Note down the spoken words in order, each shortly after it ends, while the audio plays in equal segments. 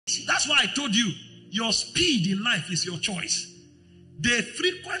That's why I told you, your speed in life is your choice. The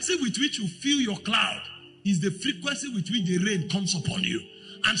frequency with which you feel your cloud is the frequency with which the rain comes upon you.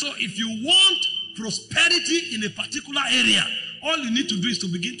 And so if you want prosperity in a particular area, all you need to do is to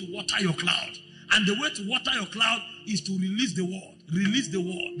begin to water your cloud. And the way to water your cloud is to release the word. Release the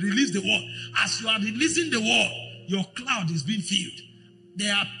word. Release the word. As you are releasing the word, your cloud is being filled.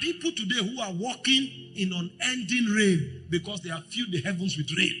 There are people today who are walking in unending rain because they have filled the heavens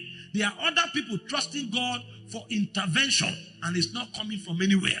with rain. There are other people trusting God for intervention and it's not coming from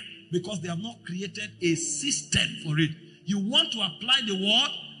anywhere because they have not created a system for it. You want to apply the word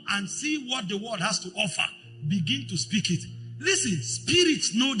and see what the word has to offer. Begin to speak it. Listen,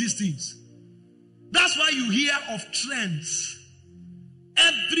 spirits know these things. That's why you hear of trends.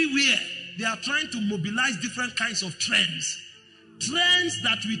 Everywhere, they are trying to mobilize different kinds of trends. Trends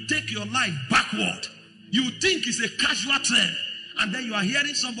that will take your life backward. You think it's a casual trend. And then you are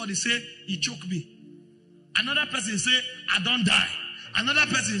hearing somebody say, he choked me. Another person say, I don't die. Another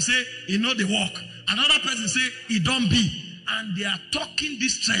person say, he know the walk. Another person say, he don't be. And they are talking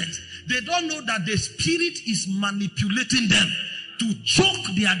these trends. They don't know that the spirit is manipulating them to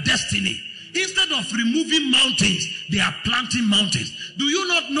choke their destiny. Instead of removing mountains, they are planting mountains. Do you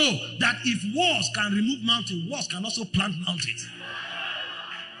not know that if walls can remove mountains, walls can also plant mountains?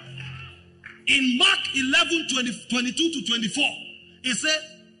 In Mark 11, 22 to 24, it said,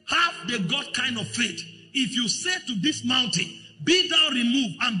 have the God kind of faith. If you say to this mountain, be thou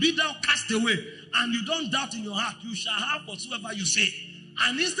removed and be thou cast away, and you don't doubt in your heart, you shall have whatsoever you say.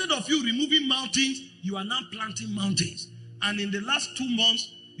 And instead of you removing mountains, you are now planting mountains. And in the last 2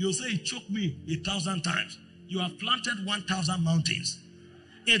 months, you'll say, it choked me 1,000 times. You have planted 1,000 mountains.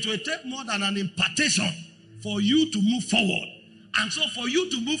 It will take more than an impartation for you to move forward. And so for you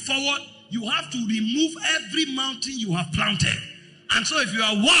to move forward, you have to remove every mountain you have planted. And so if you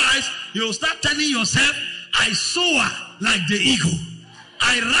are wise, you'll start telling yourself, I soar like the eagle.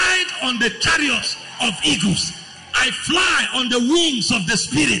 I ride on the chariots of eagles. I fly on the wings of the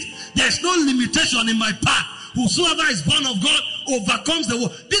Spirit. There's no limitation in my path. Whosoever is born of God overcomes the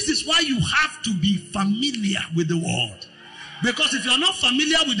world. This is why you have to be familiar with the world. Because if you are not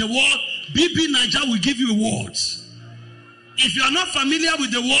familiar with the world, BB Niger will give you awards. If you are not familiar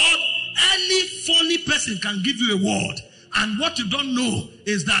with the world, any funny person can give you a word. And what you don't know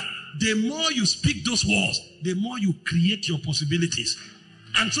is that the more you speak those words, the more you create your possibilities.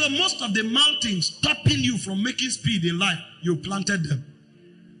 And so most of the mountains stopping you from making speed in life, you planted them.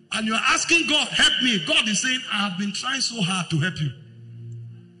 And you're asking God, help me. God is saying, I have been trying so hard to help you.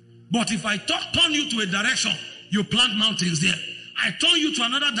 But if I turn you to a direction, you plant mountains there. I turn you to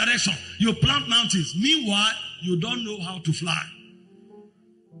another direction, you plant mountains. Meanwhile, you don't know how to fly.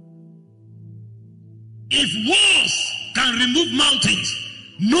 If walls can remove mountains,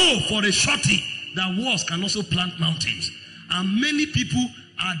 know for a surety that walls can also plant mountains. And many people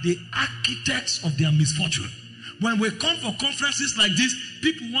are the architects of their misfortune. When we come for conferences like this,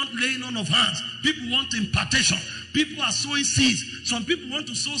 people want laying on of hands. People want impartation. People are sowing seeds. Some people want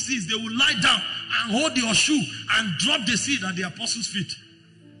to sow seeds. They will lie down and hold your shoe and drop the seed at the apostles' feet.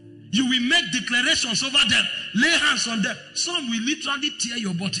 You will make declarations over them. Lay hands on them. Some will literally tear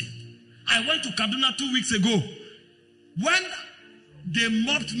your body. I went to Kaduna 2 weeks ago. When they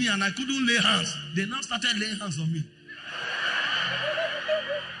mobbed me and I couldn't lay hands, they now started laying hands on me.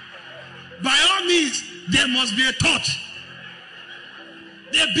 By all means, there must be a touch.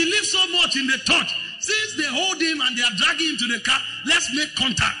 They believe so much in the touch. Since they hold him and they are dragging him to the car, let's make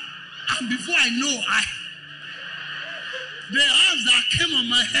contact. And before I know, the hands that came on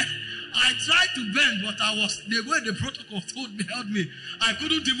my head, I tried to bend, but the way the protocol held me, I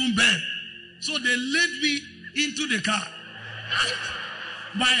couldn't even bend. So they laid me into the car.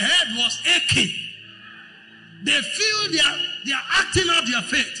 My head was aching. They feel they are acting out their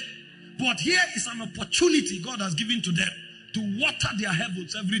faith. But here is an opportunity God has given to them to water their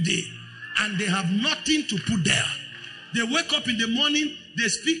heavens every day. And they have nothing to put there. They wake up in the morning, they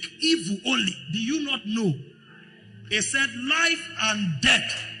speak evil only. Do you not know? It said life and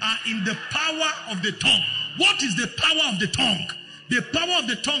death are in the power of the tongue. What is the power of the tongue? The power of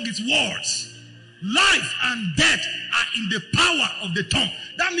the tongue is words. Life and death are in the power of the tongue.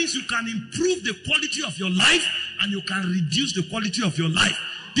 That means you can improve the quality of your life and you can reduce the quality of your life.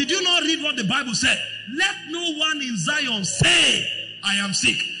 Did you not read what the Bible said? Let no one in Zion say, I am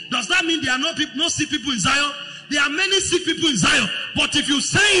sick. Does that mean there are no sick people in Zion? There are many sick people in Zion. But if you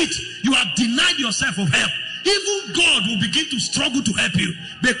say it, you have denied yourself of help. Even God will begin to struggle to help you.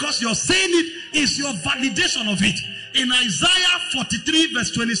 Because you're saying it is your validation of it. In Isaiah 43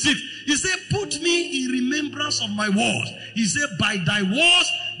 verse 26, he said, put me in remembrance of my words. He said, by thy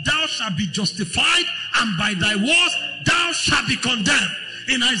words thou shalt be justified, and by thy words thou shalt be condemned.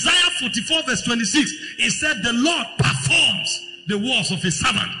 In Isaiah 44 verse 26, it said, the Lord performs the words of his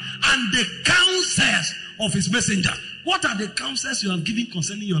servant and the counsels of his messenger. What are the counsels you have given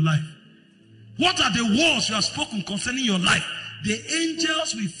concerning your life? What are the words you have spoken concerning your life? The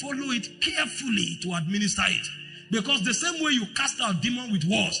angels will follow it carefully to administer it. Because the same way you cast out demons with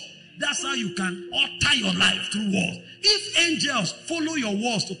words, that's how you can alter your life through words. If angels follow your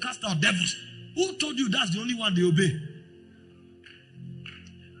words to cast out devils, who told you that's the only one they obey?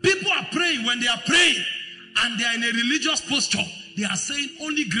 People are praying. When they are praying and they are in a religious posture, they are saying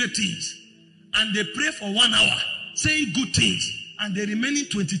only great things. And they pray for 1 hour, saying good things. And the remaining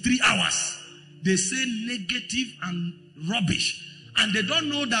 23 hours, they say negative and rubbish. And they don't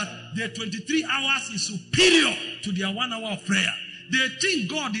know that their 23 hours is superior to their 1 hour of prayer. They think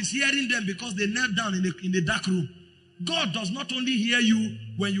God is hearing them because they knelt down in the dark room. God does not only hear you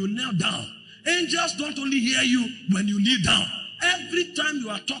when you kneel down. Angels don't only hear you when you kneel down. Every time you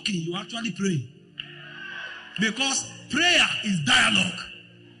are talking, you are actually praying. Because prayer is dialogue.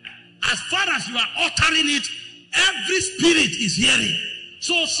 As far as you are uttering it, every spirit is hearing.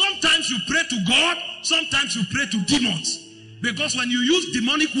 So sometimes you pray to God, sometimes you pray to demons. Because when you use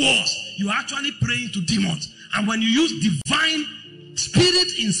demonic words, you are actually praying to demons. And when you use divine,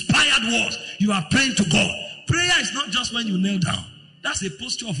 spirit-inspired words, you are praying to God. Prayer is not just when you kneel down. That's a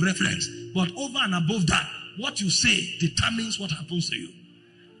posture of reference. But over and above that, what you say determines what happens to you.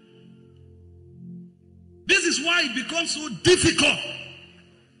 This is why it becomes so difficult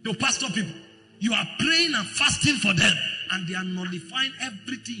to pastor people. You are praying and fasting for them, and they are nullifying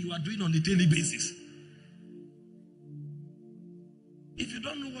everything you are doing on a daily basis. If you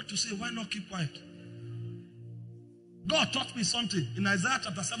don't know what to say, why not keep quiet? God taught me something in Isaiah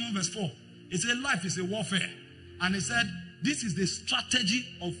chapter 7 verse 4. He said life is a warfare. And he said this is the strategy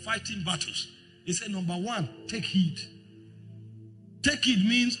of fighting battles. He said number 1, take heed. Take heed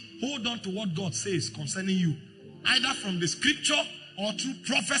means hold on to what God says concerning you. Either from the scripture or through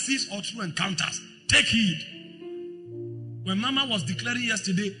prophecies or through encounters. Take heed. When Mama was declaring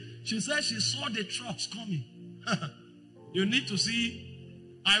yesterday, she said she saw the trucks coming. You need to see.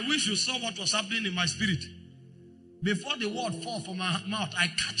 I wish you saw what was happening in my spirit. Before the word fall from my mouth, I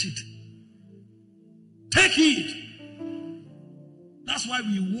catch it. Take heed. That's why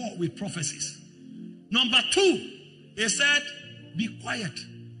we war with prophecies. Number 2, he said, be quiet.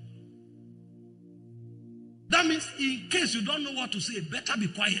 That means in case you don't know what to say, better be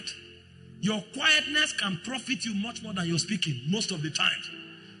quiet. Your quietness can profit you much more than your speaking most of the time.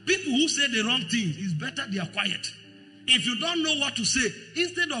 People who say the wrong things, it's better they are quiet. If you don't know what to say,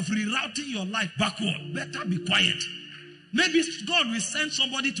 instead of rerouting your life backward, better be quiet. Maybe God will send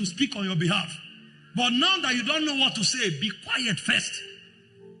somebody to speak on your behalf. But now that you don't know what to say, be quiet first.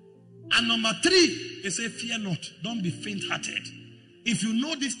 And number 3, he said, fear not. Don't be faint-hearted. If you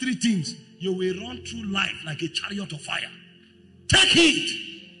know these 3 things, you will run through life like a chariot of fire. Take heed.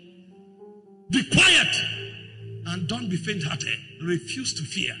 Be quiet. And don't be faint-hearted. Refuse to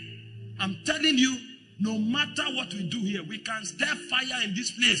fear. I'm telling you, no matter what we do here, we can stir fire in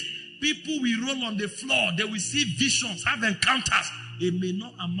this place. People will roll on the floor. They will see visions, have encounters. It may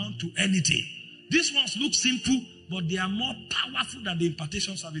not amount to anything. These ones look simple, but they are more powerful than the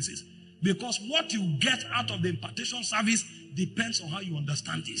impartation services. Because what you get out of the impartation service depends on how you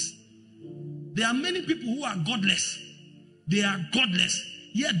understand this. There are many people who are godless. They are godless,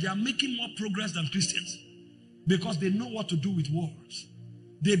 yet they are making more progress than Christians. Because they know what to do with words.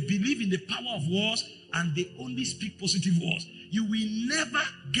 They believe in the power of words, and they only speak positive words. You will never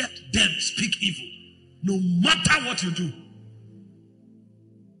get them speak evil, no matter what you do.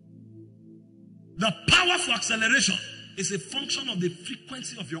 The power for acceleration is a function of the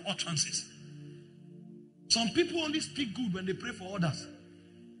frequency of your utterances. Some people only speak good when they pray for others.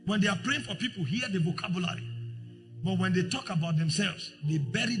 When they are praying for people, hear the vocabulary. But when they talk about themselves, they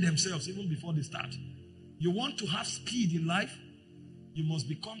bury themselves even before they start. You want to have speed in life? You must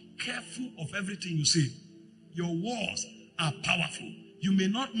become careful of everything you say. Your words are powerful. You may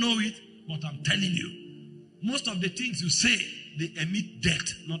not know it, but I'm telling you, most of the things you say, they emit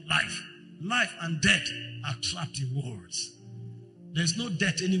death, not life. Life and death are trapped in words. There's no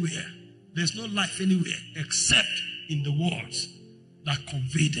death anywhere. There's no life anywhere except in the words that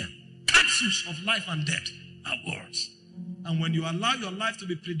convey them. Capsules of life and death are words. And when you allow your life to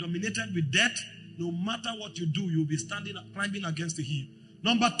be predominated with death, no matter what you do, you'll be climbing against the hill.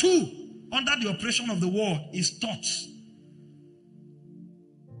 Number 2, under the operation of the word is thoughts.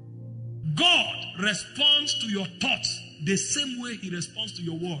 God responds to your thoughts the same way he responds to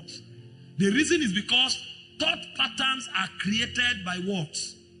your words. The reason is because thought patterns are created by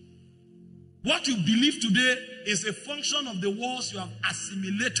words. What you believe today is a function of the words you have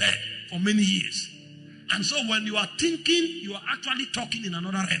assimilated for many years. And so when you are thinking, you are actually talking in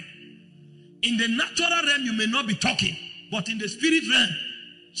another realm. In the natural realm, you may not be talking, but in the spirit realm,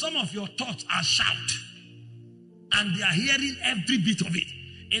 some of your thoughts are shout. And they are hearing every bit of it.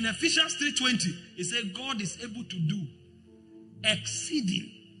 In Ephesians 3:20, it says God is able to do exceeding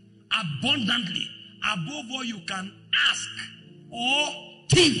abundantly above all you can ask or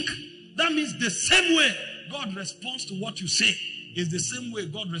think. That means the same way God responds to what you say is the same way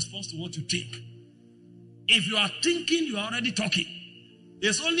God responds to what you think. If you are thinking, you are already talking.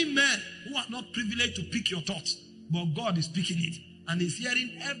 There's only men who are not privileged to pick your thoughts, but God is picking it and is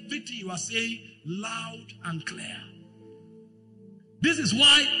hearing everything you are saying loud and clear. This is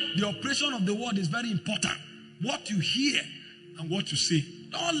why the operation of the word is very important. What you hear and what you say.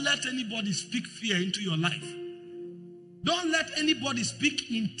 Don't let anybody speak fear into your life. Don't let anybody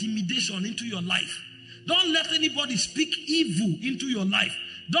speak intimidation into your life. Don't let anybody speak evil into your life.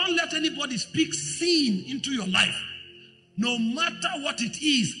 Don't let anybody speak sin into your life. No matter what it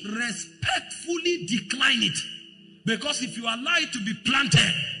is, respectfully decline it. Because if you allow it to be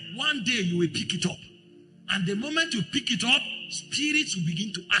planted, one day you will pick it up. And the moment you pick it up, spirits will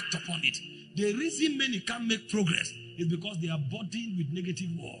begin to act upon it. The reason many can't make progress is because they are burdened with negative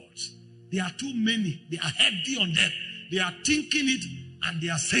words. They are too many. They are heavy on them. They are thinking it and they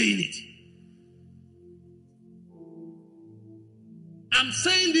are saying it. I'm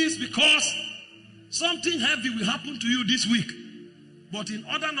saying this because something heavy will happen to you this week. But in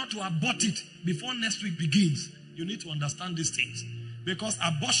order not to abort it before next week begins, you need to understand these things. Because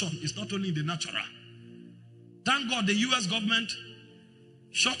abortion is not only in the natural. Thank God the U.S. government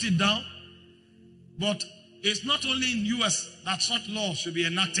shut it down. But it's not only in U.S. that such laws should be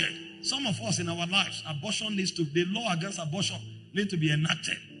enacted. Some of us in our lives, the law against abortion needs to be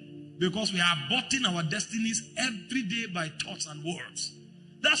enacted. Because we are aborting our destinies every day by thoughts and words.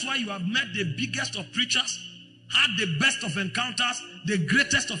 That's why you have met the biggest of preachers, had the best of encounters, the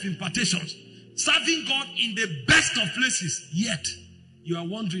greatest of impartations, serving God in the best of places. Yet, you are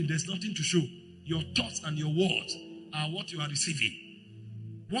wondering there's nothing to show. Your thoughts and your words are what you are receiving.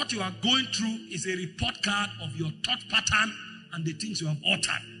 What you are going through is a report card of your thought pattern and the things you have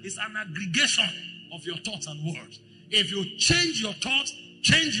uttered. It's an aggregation of your thoughts and words. If you change your thoughts,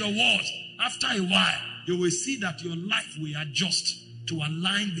 change your words, after a while, you will see that your life will adjust to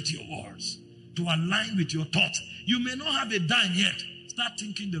align with your words, to align with your thoughts. You may not have a dime yet. Start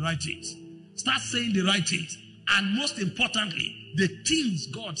thinking the right things. Start saying the right things. And most importantly, the things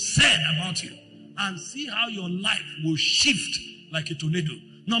God said about you. And see how your life will shift like a tornado.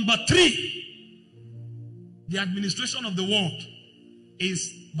 Number 3, the administration of the world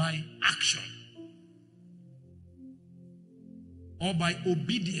is by action or by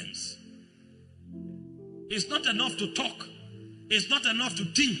obedience. It's not enough to talk. It's not enough to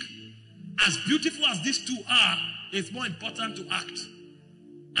think. As beautiful as these two are, it's more important to act.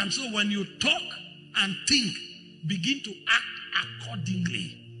 And so when you talk and think, begin to act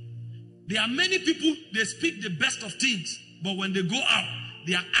accordingly. There are many people, they speak the best of things, but when they go out,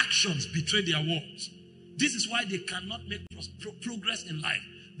 their actions betray their words. This is why they cannot make progress in life.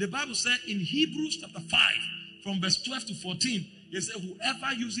 The Bible said in Hebrews chapter 5, from verse 12 to 14, it said,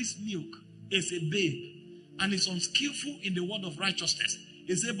 whoever uses milk is a babe and is unskillful in the word of righteousness.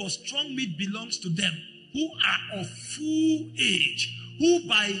 It said, but strong meat belongs to them who are of full age, who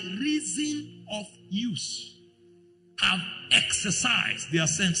by reason of use have exercised their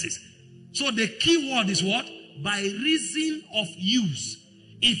senses. So the key word is what? By reason of use.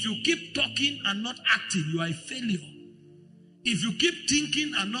 If you keep talking and not acting, you are a failure. If you keep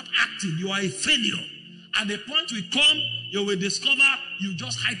thinking and not acting, you are a failure. At the point we come, you will discover you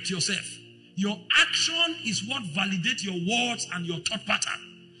just hyped yourself. Your action is what validates your words and your thought pattern.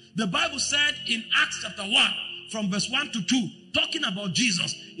 The Bible said in Acts chapter 1, from verse 1 to 2, talking about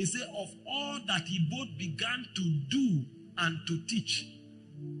Jesus, it said, of all that he both began to do and to teach.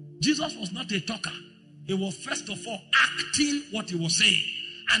 Jesus was not a talker. He was first of all acting what he was saying.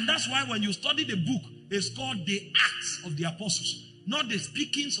 And that's why when you study the book, it's called the Acts of the Apostles, not the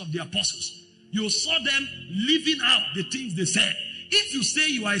speakings of the apostles. You saw them living out the things they said. If you say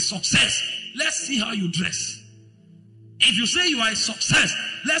you are a success, let's see how you dress. If you say you are a success,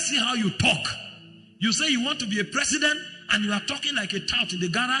 let's see how you talk. You say you want to be a president and you are talking like a tout in the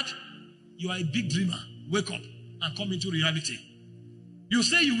garage, you are a big dreamer. Wake up and come into reality. You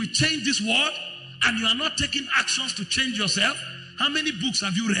say you will change this world and you are not taking actions to change yourself. How many books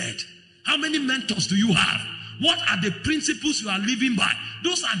have you read? How many mentors do you have? What are the principles you are living by?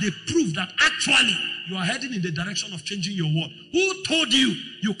 Those are the proof that actually you are heading in the direction of changing your world. Who told you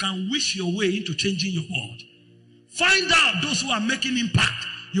you can wish your way into changing your world? Find out those who are making impact.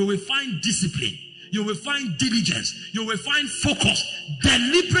 You will find discipline. You will find diligence. You will find focus.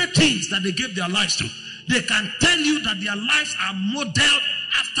 Deliberate things that they gave their lives to. They can tell you that their lives are modeled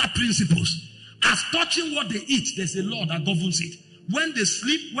after principles. As touching what they eat, there's a law that governs it. When they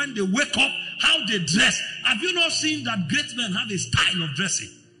sleep, when they wake up, how they dress. Have you not seen that great men have a style of dressing?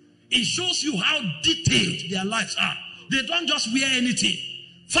 It shows you how detailed their lives are. They don't just wear anything.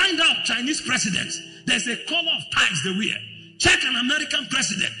 Find out Chinese presidents. There's a color of ties they wear. Check an American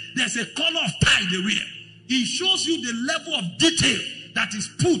president. There's a color of tie they wear. It shows you the level of detail that is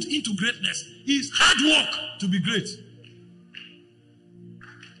put into greatness. It's hard work to be great.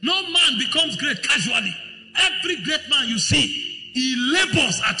 No man becomes great casually. Every great man you see, he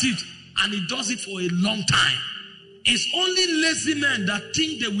labors at it and he does it for a long time. It's only lazy men that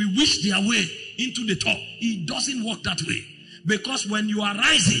think they will wish their way into the top. It doesn't work that way. Because when you are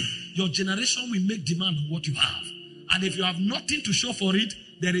rising, your generation will make demand on what you have. And if you have nothing to show for it,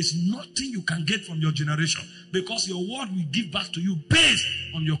 there is nothing you can get from your generation. Because your word will give back to you based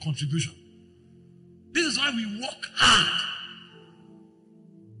on your contribution. This is why we work hard.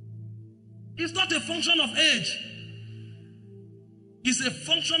 It's not a function of age. It's a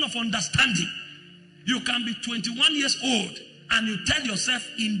function of understanding. You can be 21 years old and you tell yourself,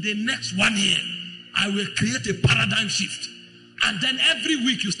 in the next 1 year, I will create a paradigm shift. And then every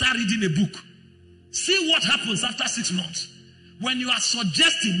week you start reading a book. See what happens after 6 months. When you are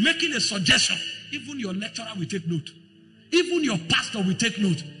suggesting, making a suggestion, even your lecturer will take note. Even your pastor will take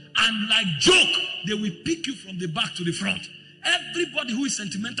note. And like joke, they will pick you from the back to the front. Everybody who is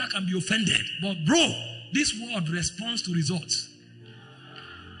sentimental can be offended. But bro, this word responds to results.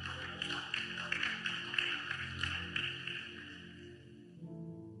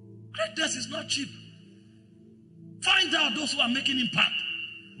 Greatness is not cheap. Find out those who are making impact.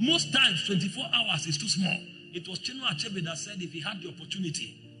 Most times, 24 hours is too small. It was Chinua Achebe that said if he had the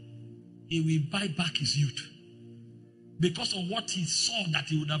opportunity, he will buy back his youth. Because of what he saw that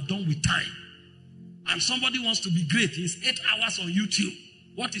he would have done with time. And somebody wants to be great. He's 8 hours on YouTube.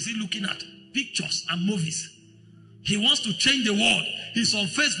 What is he looking at? Pictures and movies. He wants to change the world. He's on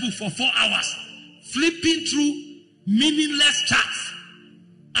Facebook for 4 hours, flipping through meaningless chats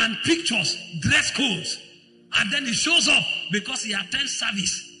and pictures, dress codes. And then he shows up because he attends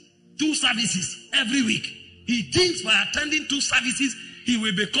service. 2 services every week. He thinks by attending 2 services, he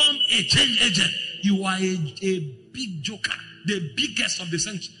will become a change agent. You are a big joker. The biggest of the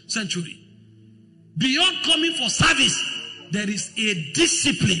century. Beyond coming for service, there is a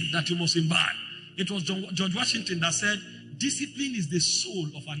discipline that you must imbibe. It was George Washington that said, discipline is the soul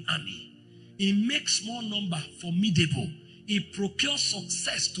of an army. It makes small number formidable. It procures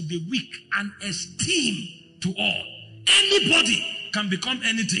success to the weak and esteem to all. Anybody can become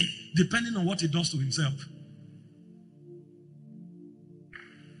anything depending on what he does to himself.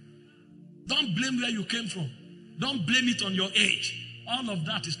 Don't blame where you came from. Don't blame it on your age. All of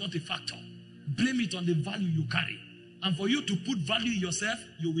that is not a factor. Blame it on the value you carry. And for you to put value in yourself,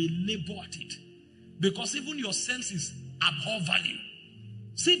 you will labor at it. Because even your senses abhor value.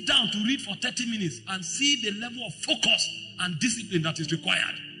 Sit down to read for 30 minutes and see the level of focus and discipline that is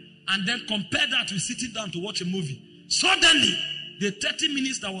required. And then compare that with sitting down to watch a movie. Suddenly, the 30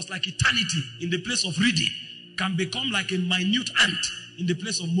 minutes that was like eternity in the place of reading can become like a minute ant in the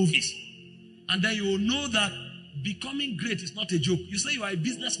place of movies. And then you will know that becoming great is not a joke. You say you are a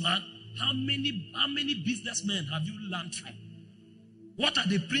businessman. How many businessmen have you learned from? What are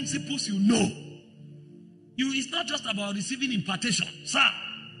the principles you know? It's not just about receiving impartation. Sir,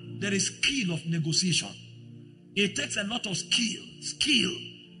 there is skill of negotiation. It takes a lot of skill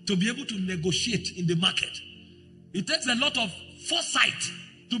to be able to negotiate in the market. It takes a lot of foresight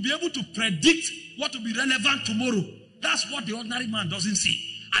to be able to predict what will be relevant tomorrow. That's what the ordinary man doesn't see.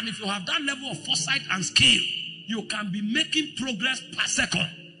 And if you have that level of foresight and skill, you can be making progress per second.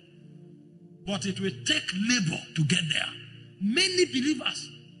 But it will take labor to get there. Many believers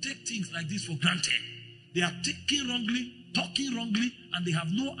take things like this for granted. They are thinking wrongly, talking wrongly, and they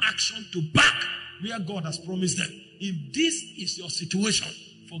have no action to back where God has promised them. If this is your situation,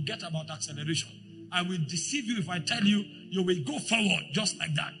 forget about acceleration. I will deceive you if I tell you you will go forward just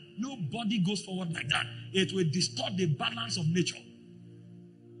like that. Nobody goes forward like that. It will distort the balance of nature.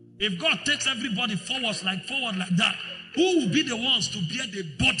 If God takes everybody forward like that, who will be the ones to bear the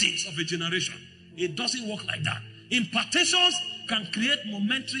burdens of a generation? It doesn't work like that. Impartations can create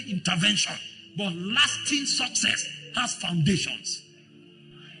momentary intervention, but lasting success has foundations.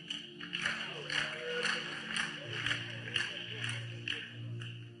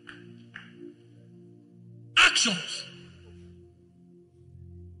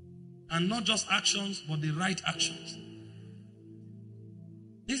 And not just actions, but the right actions.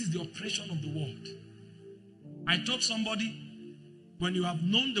 This is the operation of the word. I told somebody, when you have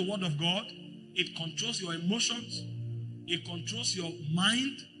known the word of God, it controls your emotions, it controls your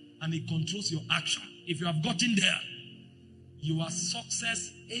mind, and it controls your action. If you have gotten there, you are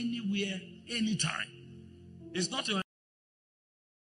success anywhere, anytime. It's not your